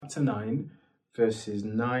chapter 9, verses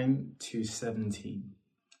 9 to 17.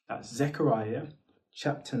 That's Zechariah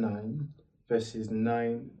chapter 9, verses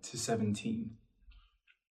 9 to 17.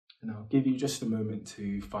 And I'll give you just a moment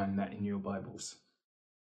to find that in your Bibles.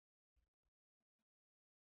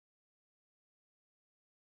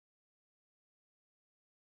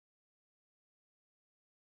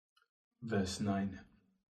 Verse 9.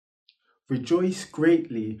 Rejoice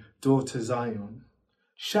greatly, daughter Zion.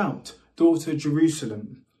 Shout, daughter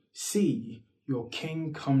Jerusalem. See, your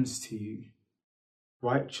king comes to you,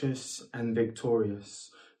 righteous and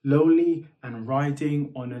victorious, lowly and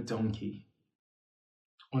riding on a donkey,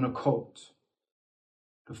 on a colt,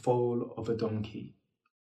 the foal of a donkey.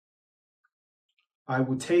 I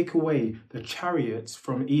will take away the chariots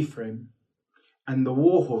from Ephraim and the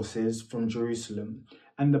war horses from Jerusalem,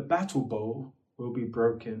 and the battle bow will be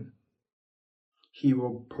broken. He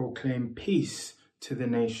will proclaim peace to the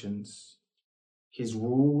nations. His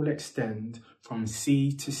rule will extend from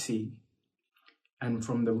sea to sea and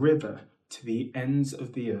from the river to the ends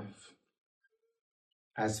of the earth.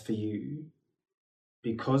 As for you,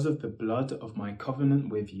 because of the blood of my covenant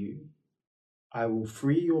with you, I will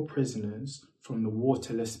free your prisoners from the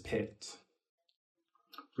waterless pit.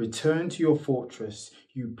 Return to your fortress,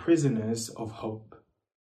 you prisoners of hope.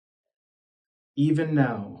 Even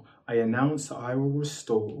now, I announce that I will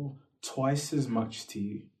restore twice as much to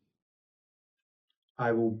you.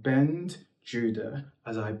 I will bend Judah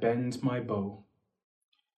as I bend my bow,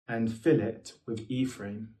 and fill it with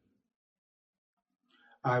Ephraim.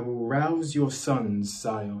 I will rouse your sons,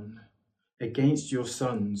 Zion, against your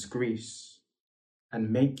sons, Greece, and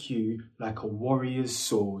make you like a warrior's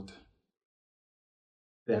sword.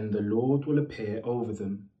 Then the Lord will appear over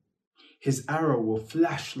them. His arrow will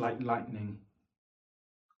flash like lightning.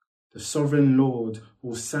 The sovereign Lord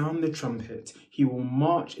will sound the trumpet. He will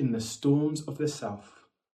march in the storms of the south.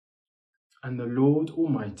 And the Lord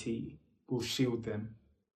Almighty will shield them.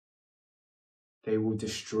 They will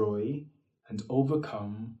destroy and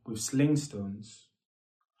overcome with sling stones.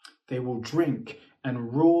 They will drink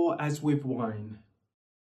and roar as with wine.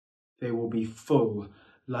 They will be full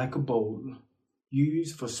like a bowl,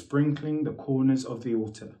 used for sprinkling the corners of the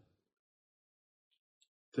altar.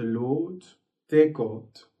 The Lord, their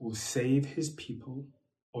God, will save his people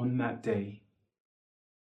on that day,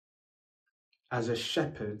 as a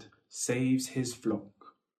shepherd saves his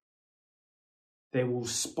flock. They will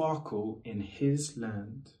sparkle in his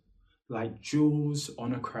land like jewels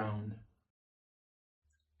on a crown.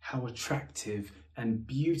 How attractive and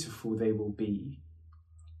beautiful they will be.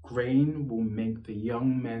 Grain will make the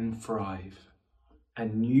young men thrive,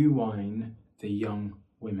 and new wine the young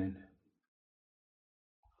women.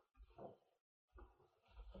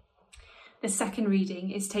 The second reading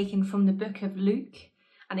is taken from the book of Luke,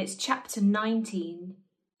 and it's chapter 19,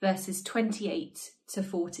 verses 28 to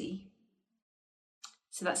 40.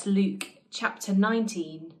 So that's Luke chapter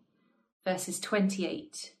 19, verses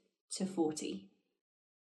 28 to 40.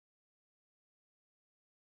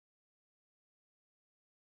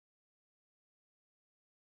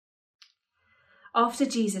 After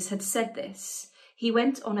Jesus had said this, he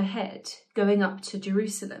went on ahead, going up to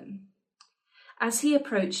Jerusalem. As he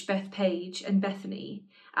approached Bethphage and Bethany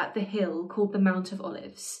at the hill called the Mount of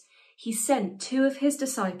Olives, he sent 2 of his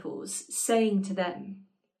disciples, saying to them,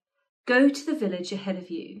 "Go to the village ahead of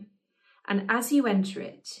you, and as you enter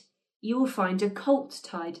it, you will find a colt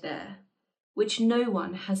tied there, which no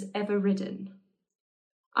one has ever ridden.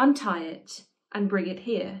 Untie it and bring it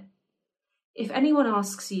here. If anyone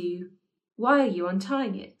asks you, 'Why are you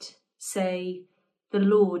untying it?' say, 'The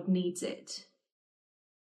Lord needs it.'"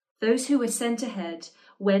 Those who were sent ahead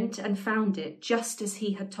went and found it just as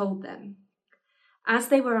he had told them. As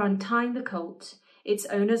they were untying the colt, its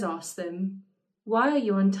owners asked them, "Why are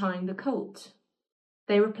you untying the colt?"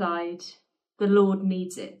 They replied, "The Lord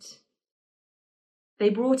needs it."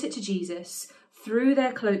 They brought it to Jesus, threw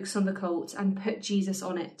their cloaks on the colt, and put Jesus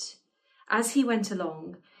on it. As he went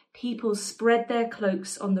along, people spread their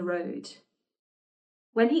cloaks on the road.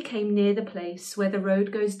 When he came near the place where the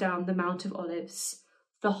road goes down the Mount of Olives,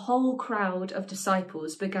 the whole crowd of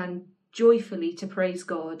disciples began joyfully to praise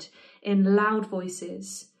God in loud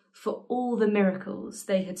voices for all the miracles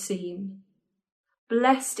they had seen.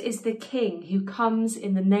 "Blessed is the King who comes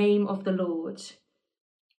in the name of the Lord.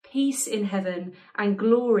 Peace in heaven and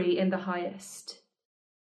glory in the highest."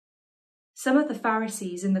 Some of the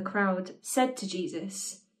Pharisees in the crowd said to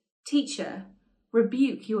Jesus, "Teacher,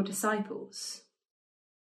 rebuke your disciples."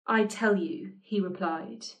 "I tell you," he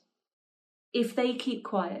replied, "if they keep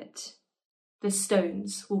quiet, the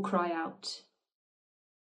stones will cry out."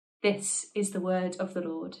 This is the word of the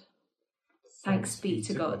Lord. Thanks be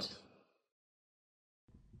to God.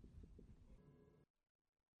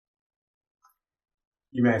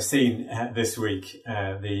 You may have seen this week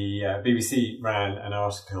the BBC ran an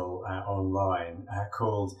article online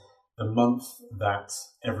called "The Month That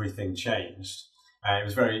Everything Changed." It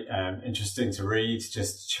was very interesting to read,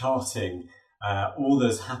 just charting all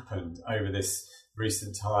that's happened over this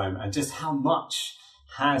recent time and just how much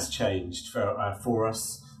has changed for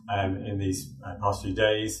us in these past few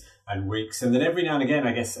days and weeks. And then every now and again,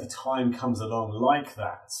 I guess, a time comes along like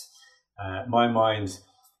that. My mind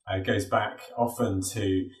goes back often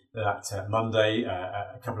to that Monday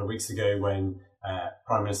a couple of weeks ago when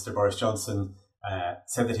Prime Minister Boris Johnson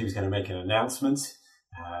said that he was going to make an announcement.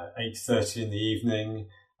 8:30 in the evening,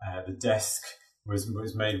 the desk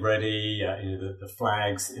was made ready. The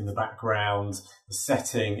flags in the background, the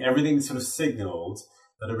setting, everything sort of signalled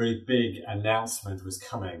that a really big announcement was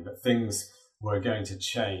coming, that things were going to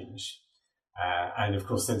change. And of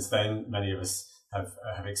course, since then, many of us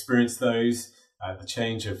have experienced those. The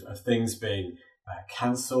change of things being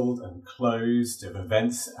cancelled and closed, of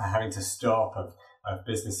events having to stop, of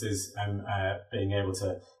businesses being able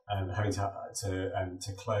to having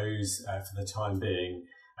to close for the time being.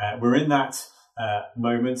 We're in that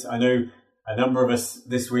moment. I know a number of us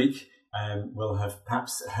this week will have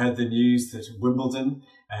perhaps heard the news that Wimbledon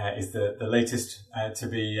is the latest to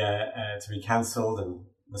be cancelled, and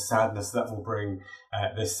the sadness that will bring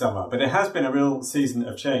this summer. But it has been a real season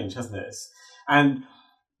of change, hasn't it? And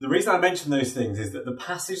the reason I mention those things is that the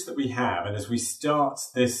passage that we have, and as we start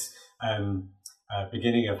this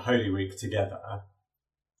beginning of Holy Week together,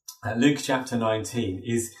 Luke chapter 19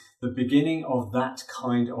 is the beginning of that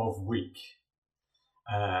kind of week.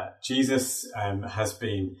 Jesus has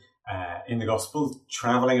been in the Gospel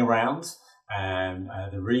travelling around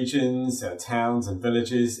the regions, towns and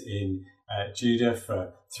villages in Judah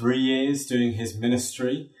for 3 years doing his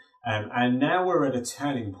ministry. And now we're at a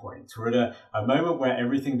turning point. We're at a moment where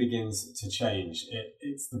everything begins to change.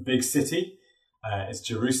 It's the big city. It's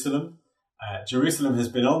Jerusalem. Jerusalem has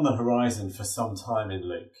been on the horizon for some time in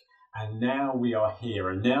Luke. And now we are here.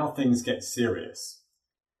 And now things get serious.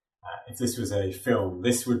 If this was a film,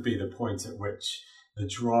 this would be the point at which the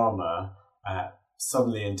drama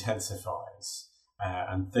suddenly intensifies.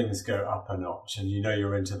 And things go up a notch. And you know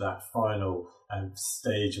you're into that final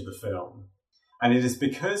stage of the film. And it is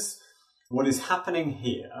because what is happening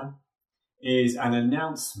here is an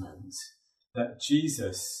announcement that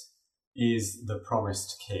Jesus is the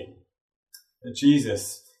promised king. That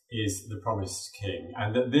Jesus is the promised king.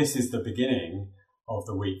 And that this is the beginning of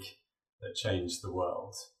the week that changed the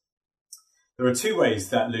world. There are two ways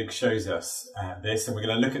that Luke shows us this, and we're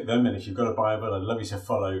going to look at them. And if you've got a Bible, I'd love you to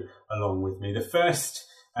follow along with me. The first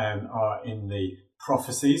are in the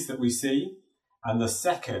prophecies that we see, and the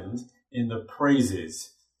second in the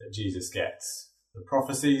praises that Jesus gets. The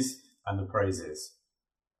prophecies and the praises.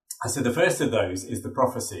 And so the first of those is the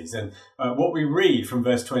prophecies. And what we read from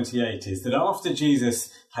verse 28 is that after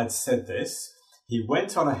Jesus had said this, he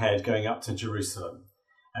went on ahead going up to Jerusalem.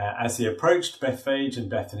 As he approached Bethphage and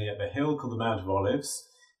Bethany at the hill called the Mount of Olives,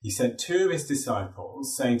 he sent two of his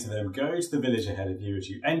disciples, saying to them, "Go to the village ahead of you. As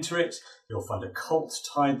you enter it, you'll find a colt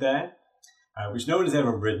tied there, which no one has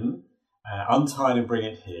ever ridden. Untie it and bring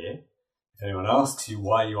it here. If anyone asks you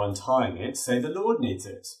why you're untying it, say the Lord needs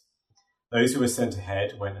it." Those who were sent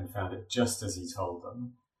ahead went and found it just as he told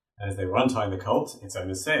them. And as they were untying the colt, its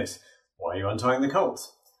owner said, "Why are you untying the colt?"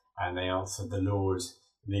 And they answered, "The Lord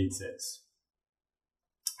needs it."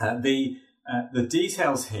 The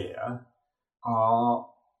details here are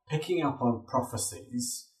picking up on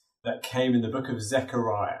prophecies that came in the book of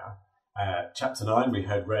Zechariah, chapter 9, we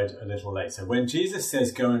heard read a little later. When Jesus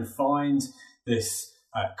says, "Go and find this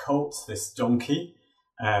colt, this donkey,"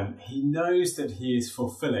 he knows that he is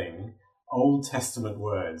fulfilling Old Testament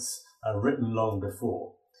words written long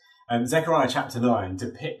before. Zechariah chapter 9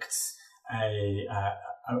 depicts a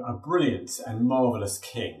brilliant and marvellous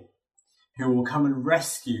king who will come and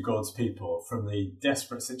rescue God's people from the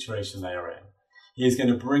desperate situation they are in. He is going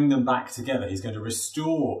to bring them back together. He's going to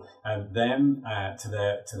restore them to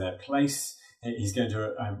their place. He's going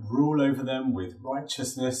to rule over them with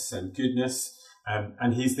righteousness and goodness.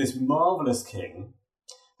 And he's this marvellous king.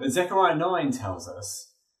 But Zechariah 9 tells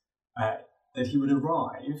us that he would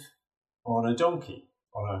arrive on a donkey,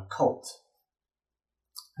 on a colt.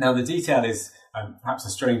 Now, the detail is perhaps a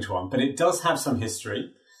strange one, but it does have some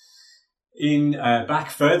history. Back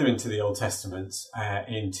further into the Old Testament,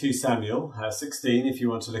 in 2 Samuel 16, if you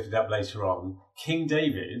want to look it up later on, King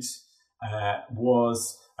David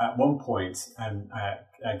was at one point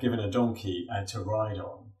given a donkey to ride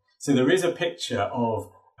on. So there is a picture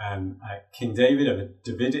of King David, a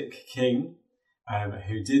Davidic king,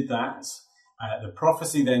 who did that. The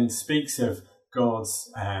prophecy then speaks of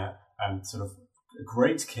God's sort of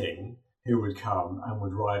great king who would come and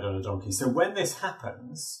would ride on a donkey. So when this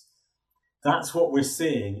happens, that's what we're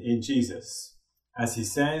seeing in Jesus. As he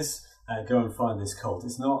says, go and find this colt.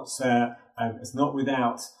 It's not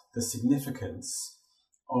without the significance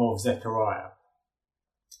of Zechariah.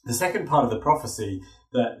 The second part of the prophecy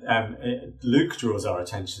that Luke draws our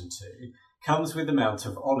attention to comes with the Mount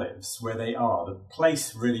of Olives, where they are. The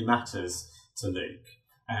place really matters to Luke.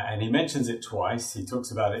 And he mentions it twice. He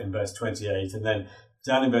talks about it in verse 28, and then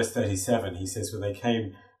down in verse 37, he says, when they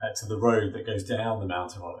came to the road that goes down the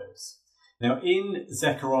Mount of Olives. Now, in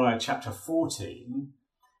Zechariah chapter 14,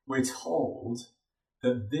 we're told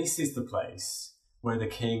that this is the place where the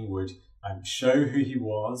king would show who he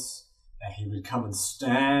was. He would come and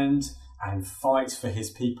stand and fight for his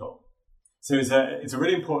people. So it's a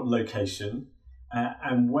really important location.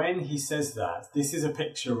 And when he says that, this is a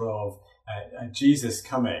picture of Jesus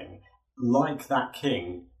coming like that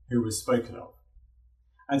king who was spoken of.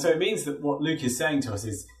 And so it means that what Luke is saying to us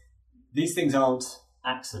is these things aren't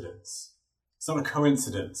accidents. It's not a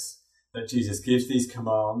coincidence that Jesus gives these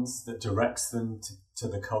commands, that directs them to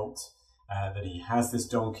the colt, that he has this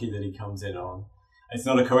donkey that he comes in on. It's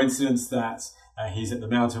not a coincidence that he's at the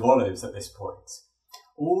Mount of Olives at this point.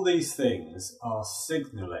 All these things are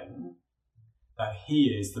signalling that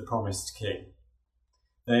he is the promised king.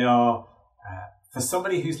 They are, for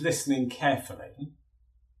somebody who's listening carefully,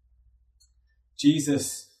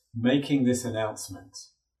 Jesus making this announcement,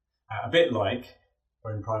 a bit like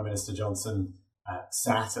when Prime Minister Johnson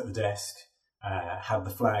sat at the desk, had the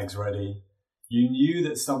flags ready. You knew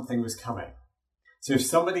that something was coming. So if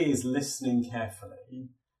somebody is listening carefully,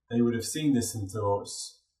 they would have seen this and thought,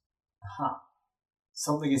 aha,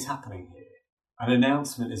 something is happening here. An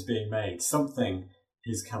announcement is being made. Something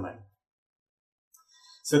is coming.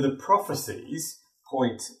 So the prophecies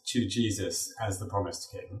point to Jesus as the promised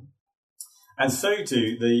king. And so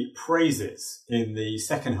do the praises in the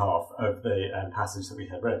second half of the passage that we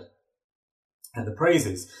had read. And the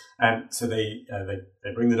praises, so they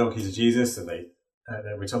bring the donkey to Jesus, and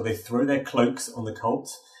we're told they throw their cloaks on the colt,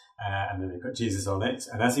 and then they put Jesus on it.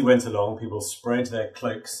 And as he went along, people spread their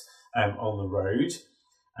cloaks on the road.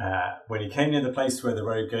 When he came near the place where the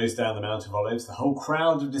road goes down the Mount of Olives, the whole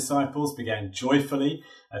crowd of disciples began joyfully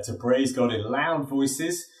to praise God in loud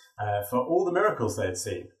voices for all the miracles they had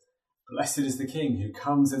seen. Blessed is the King who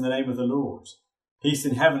comes in the name of the Lord. Peace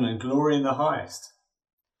in heaven and glory in the highest.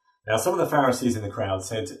 Now some of the Pharisees in the crowd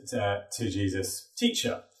said to Jesus,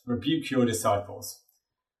 Teacher, rebuke your disciples.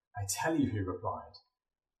 I tell you, he replied,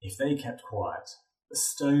 if they kept quiet, the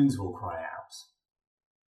stones will cry out.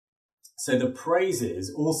 So the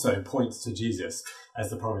praises also point to Jesus as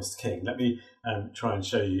the promised king. Let me try and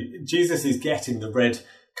show you. Jesus is getting the red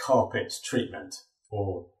carpet treatment,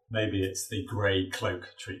 or maybe it's the grey cloak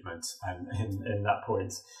treatment in that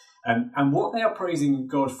point. And what they are praising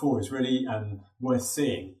God for is really worth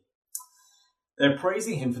seeing. They're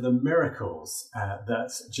praising him for the miracles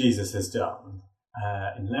that Jesus has done.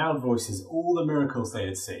 In loud voices, all the miracles they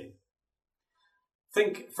had seen.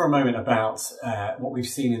 Think for a moment about what we've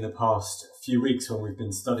seen in the past few weeks when we've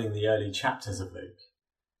been studying the early chapters of Luke.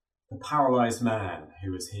 The paralysed man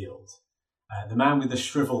who was healed. The man with the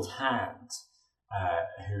shriveled hand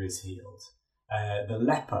who is healed. The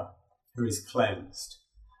leper who is cleansed.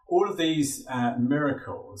 All of these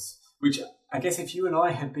miracles, which I guess if you and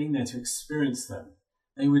I had been there to experience them,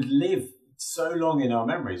 they would live so long in our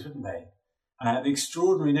memories, wouldn't they? The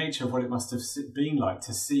extraordinary nature of what it must have been like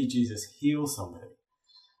to see Jesus heal somebody.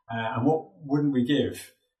 And what wouldn't we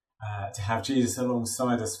give to have Jesus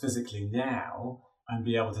alongside us physically now and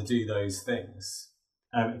be able to do those things?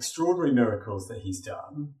 Extraordinary miracles that he's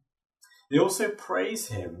done. They also praise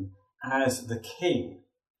him as the King.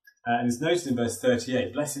 And it's noted in verse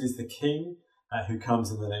 38, blessed is the King who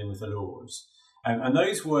comes in the name of the Lord. And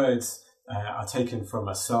those words are taken from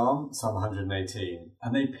a psalm, Psalm 118,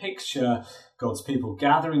 and they picture God's people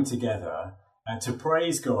gathering together to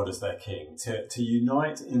praise God as their King, to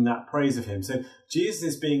unite in that praise of him. So Jesus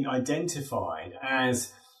is being identified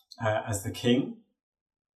as the King.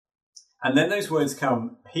 And then those words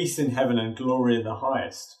come, peace in heaven and glory in the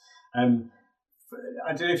highest.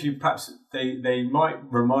 I don't know if you perhaps, they might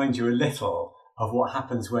remind you a little of what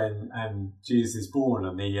happens when Jesus is born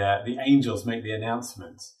and the angels make the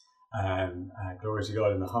announcement, glory to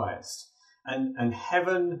God in the highest. And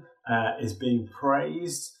heaven is being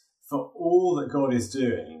praised for all that God is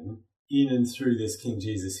doing in and through this King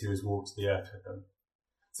Jesus who has walked the earth with them.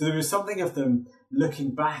 So there is something of them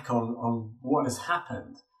looking back on what has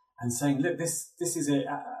happened and saying, look, this is an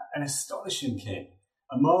astonishing king,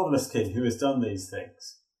 a marvellous king who has done these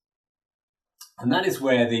things. And that is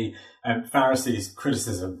where the Pharisees'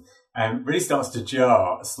 criticism really starts to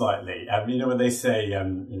jar slightly. When they say,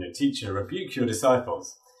 teacher, rebuke your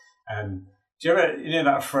disciples. Do you ever,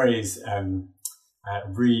 that phrase,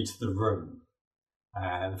 read the room?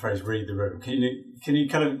 The phrase "read the room." Can you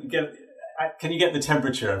kind of get? Can you get the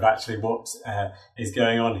temperature of actually what is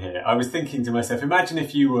going on here? I was thinking to myself, imagine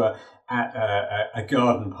if you were at a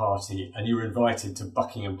garden party and you were invited to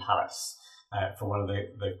Buckingham Palace for one of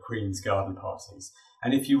the Queen's garden parties,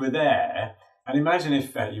 and if you were there, and imagine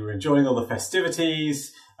if you were enjoying all the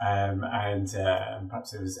festivities and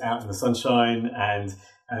perhaps it was out in the sunshine and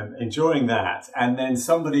enjoying that, and then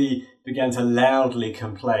somebody began to loudly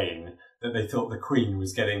complain that they thought the Queen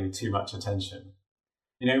was getting too much attention.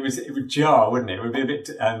 It would jar, wouldn't it? It would be a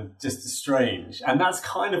bit just strange. And that's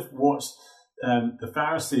kind of what the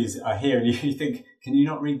Pharisees are here. And you think, can you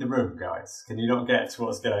not read the room, guys? Can you not get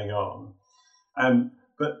what's going on?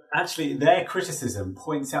 But actually, their criticism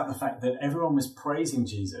points out the fact that everyone was praising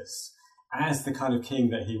Jesus as the kind of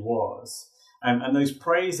king that he was. And those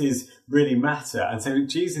praises really matter. And so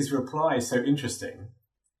Jesus' reply is so interesting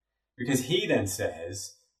because he then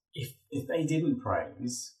says, if they didn't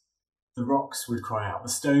praise, the rocks would cry out, the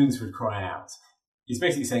stones would cry out. He's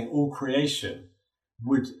basically saying all creation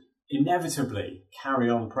would inevitably carry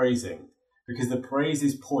on praising because the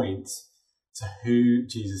praises point to who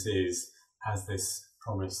Jesus is as this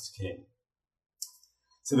promised king.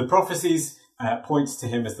 So the prophecies point to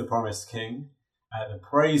him as the promised king. The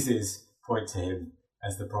praises point to him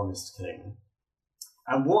as the promised king.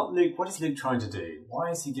 And what is Luke trying to do?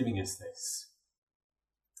 Why is he giving us this?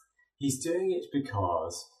 He's doing it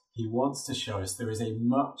because he wants to show us there is a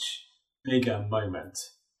much bigger moment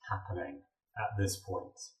happening at this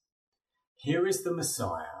point. Here is the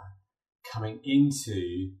Messiah coming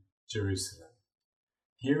into Jerusalem.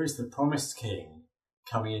 Here is the promised king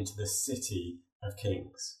coming into the city of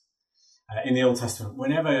kings. In the Old Testament,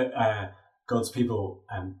 whenever God's people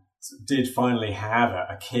did finally have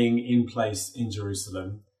a king in place in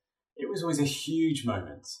Jerusalem, it was always a huge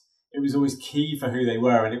moment. It was always key for who they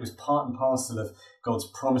were, and it was part and parcel of God's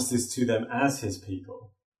promises to them as his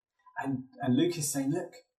people. And Luke is saying,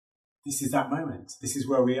 look, this is that moment. This is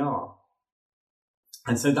where we are.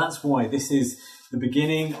 And so that's why this is the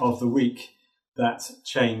beginning of the week that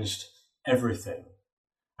changed everything.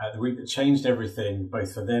 The week that changed everything,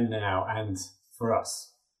 both for them now and for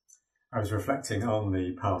us. I was reflecting on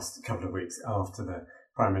the past couple of weeks after the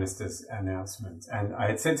Prime Minister's announcement, and I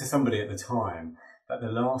had said to somebody at the time that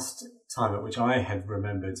the last time at which I had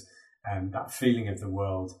remembered that feeling of the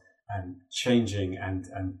world changing and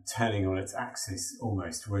turning on its axis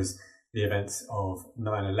almost was the events of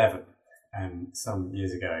 9/11 some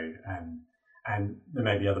years ago. And there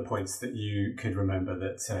may be other points that you could remember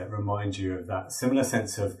that remind you of that similar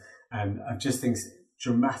sense of just things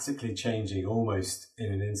dramatically changing almost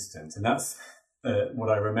in an instant. And that's what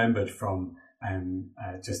I remembered from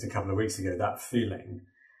just a couple of weeks ago, that feeling.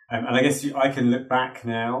 And I guess I can look back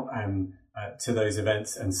now to those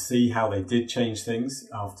events and see how they did change things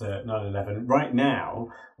after 9/11. Right now,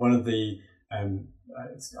 one of the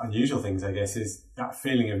unusual things, I guess, is that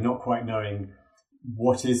feeling of not quite knowing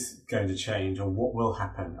what is going to change or what will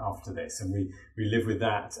happen after this. And we live with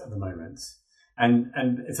that at the moment.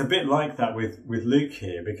 And it's a bit like that with Luke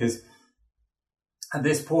here, because at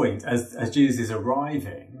this point, as Jesus is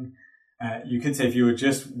arriving, you could say if you were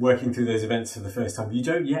just working through those events for the first time, you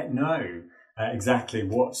don't yet know exactly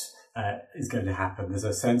what is going to happen. There's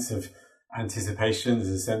a sense of anticipation, there's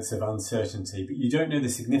a sense of uncertainty, but you don't know the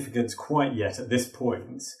significance quite yet at this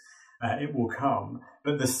point. It will come,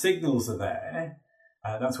 but the signals are there.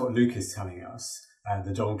 That's what Luke is telling us.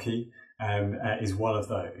 The donkey is one of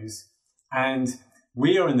those. And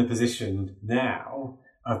we are in the position now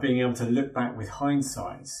of being able to look back with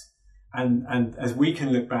hindsight. And as we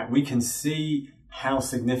can look back, we can see how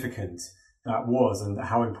significant that was and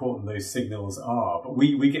how important those signals are. But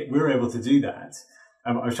we're able to do that.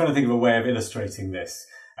 I was trying to think of a way of illustrating this.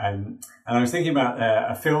 And I was thinking about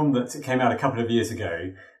a film that came out a couple of years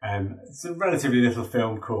ago. It's a relatively little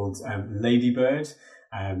film called Lady Bird.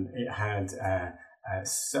 It had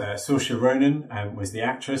Saoirse Ronan was the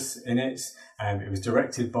actress in it. It was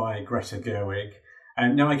directed by Greta Gerwig.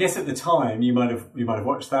 Now, I guess at the time you might have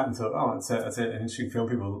watched that and thought, oh, it's an interesting film.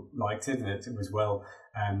 People liked it, and it was well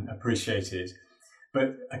appreciated.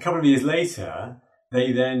 But a couple of years later,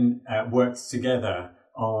 they then worked together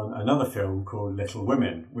on another film called Little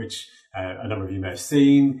Women, which a number of you may have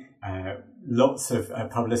seen. Lots of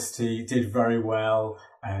publicity, did very well.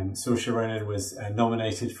 Saoirse Ronan was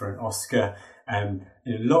nominated for an Oscar.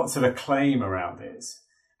 Lots of acclaim around it.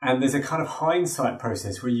 And there's a kind of hindsight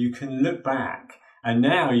process where you can look back, and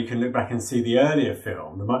now you can look back and see the earlier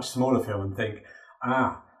film, the much smaller film, and think,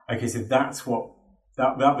 okay, so that's what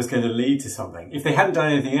that was going to lead to something. If they hadn't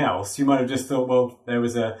done anything else, you might have just thought, well, there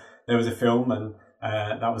was a film and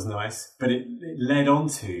that was nice, but it led on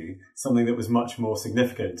to something that was much more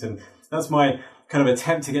significant. And that's my kind of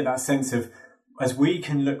attempt to get that sense of, as we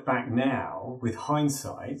can look back now with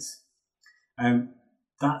hindsight,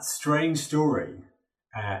 that strange story.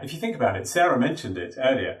 If you think about it, Sarah mentioned it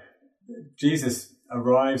earlier. Jesus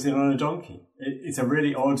arrives in on a donkey. It's a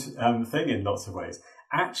really odd thing in lots of ways.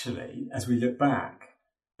 Actually, as we look back,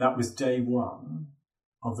 that was day one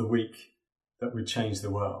of the week that would change the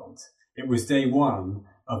world. It was day one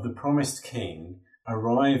of the promised king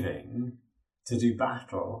arriving to do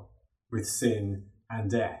battle with sin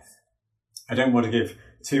and death. I don't want to give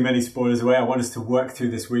too many spoilers away. I want us to work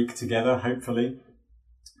through this week together, hopefully.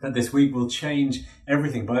 That this week will change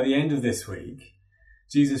everything. By the end of this week,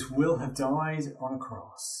 Jesus will have died on a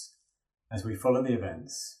cross as we follow the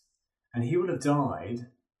events. And he will have died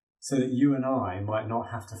so that you and I might not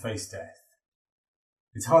have to face death.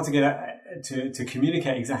 It's hard to get to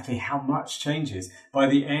communicate exactly how much changes. By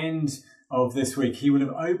the end of this week, he will have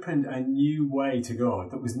opened a new way to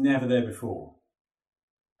God that was never there before.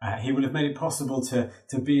 He will have made it possible to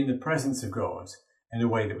be in the presence of God in a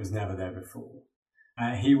way that was never there before.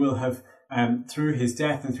 He will have, through his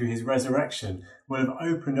death and through his resurrection, will have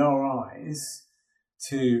opened our eyes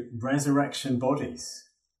to resurrection bodies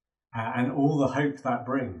and all the hope that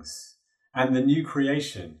brings, and the new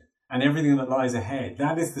creation and everything that lies ahead.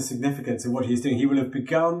 That is the significance of what he's doing. He will have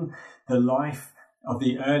begun the life of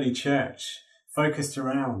the early church, focused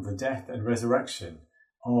around the death and resurrection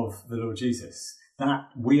of the Lord Jesus, that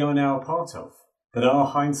we are now a part of, that our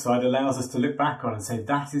hindsight allows us to look back on and say,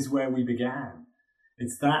 that is where we began.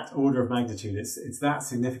 It's that order of magnitude. It's that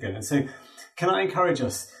significant. And so can I encourage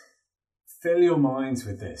us, fill your minds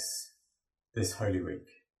with this Holy Week.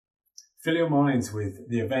 Fill your minds with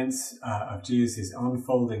the events of Jesus'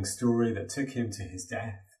 unfolding story that took him to his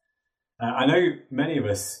death. I know many of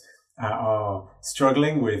us are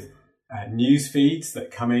struggling with news feeds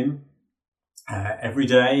that come in every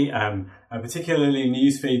day, particularly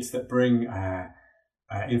news feeds that bring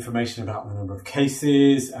information about the number of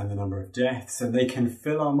cases and the number of deaths, and they can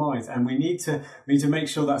fill our minds. And we need to make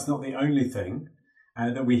sure that's not the only thing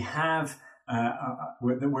that we have, that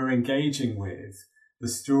we're engaging with the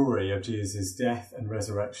story of Jesus' death and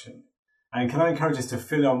resurrection. And can I encourage us to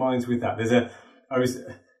fill our minds with that? I was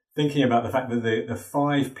thinking about the fact that the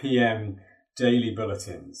 5 p.m. daily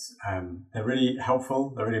bulletins, they're really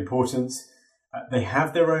helpful, they're really important. They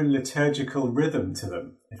have their own liturgical rhythm to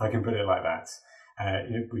them, if I can put it like that.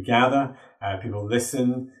 We gather, people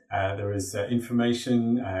listen, there is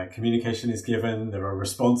information, communication is given, there are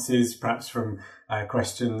responses, perhaps from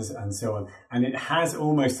questions and so on. And it has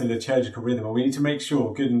almost a liturgical rhythm. And we need to make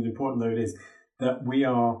sure, good and important though it is, that we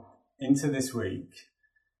are into this week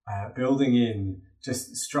building in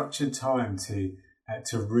just structured time to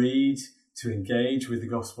read, to engage with the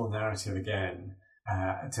gospel narrative again,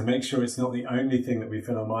 to make sure it's not the only thing that we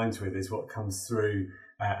fill our minds with is what comes through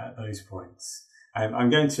at those points. I'm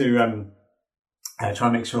going to try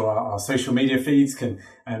and make sure our social media feeds can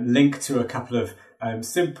link to a couple of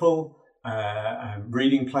simple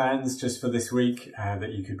reading plans just for this week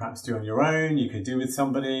that you could perhaps do on your own, you could do with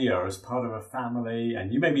somebody or as part of a family,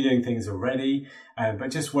 and you may be doing things already,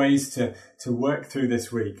 but just ways to work through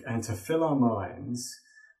this week and to fill our minds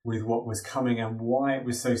with what was coming and why it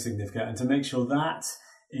was so significant, and to make sure that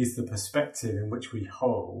is the perspective in which we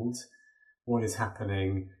hold what is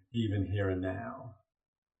happening even here and now.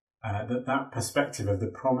 That perspective of the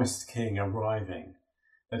promised king arriving,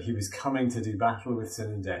 that he was coming to do battle with sin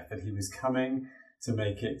and death, that he was coming to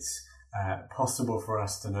make it possible for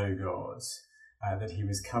us to know God, that he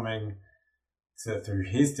was coming through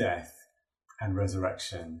his death and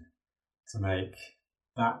resurrection to make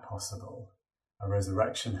that possible, a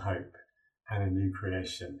resurrection hope and a new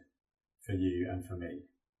creation for you and for me.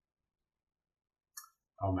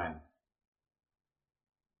 Amen.